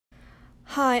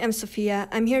Hi, I'm Sophia.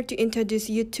 I'm here to introduce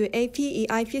you to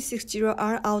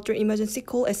AP-EIP60R Outdoor Emergency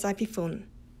Call SIP phone.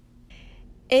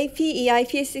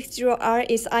 AP-EIP60R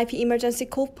is IP emergency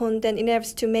call phone that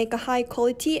enables to make a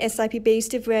high-quality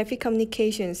SIP-based VIP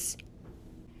communications.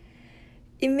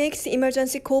 It makes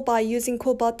emergency call by using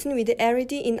call button with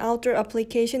LED in outdoor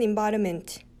application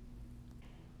environment.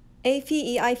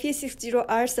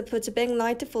 AP-EIP60R supports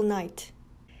backlight for night.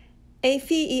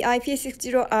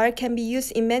 AP-EIP60R can be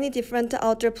used in many different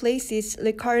outdoor places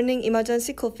requiring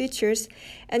emergency call features,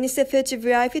 and it supports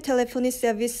VIP telephony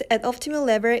service at optimal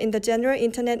level in the general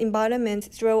internet environment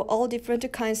through all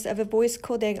different kinds of voice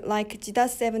codec like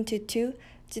G.722,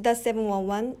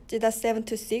 G.711,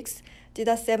 G.726,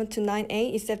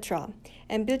 G.729A, etc.,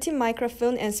 and built-in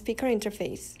microphone and speaker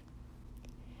interface.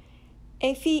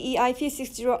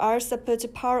 AP-EIP60R supports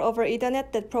power over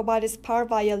Ethernet that provides power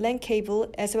via LAN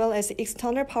cable as well as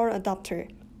external power adapter.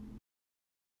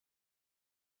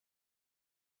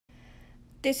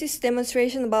 This is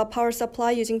demonstration about power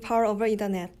supply using power over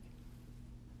Ethernet.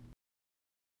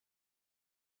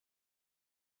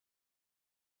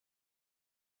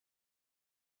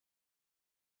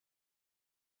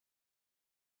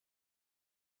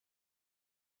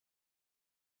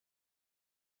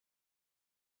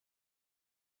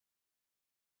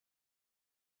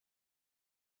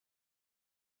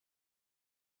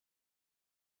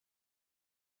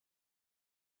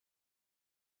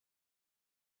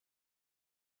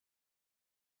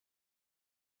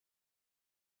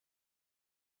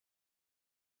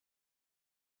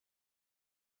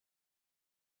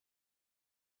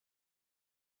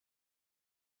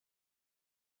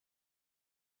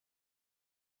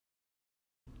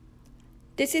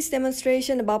 This is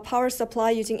demonstration about power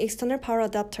supply using external power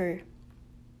adapter.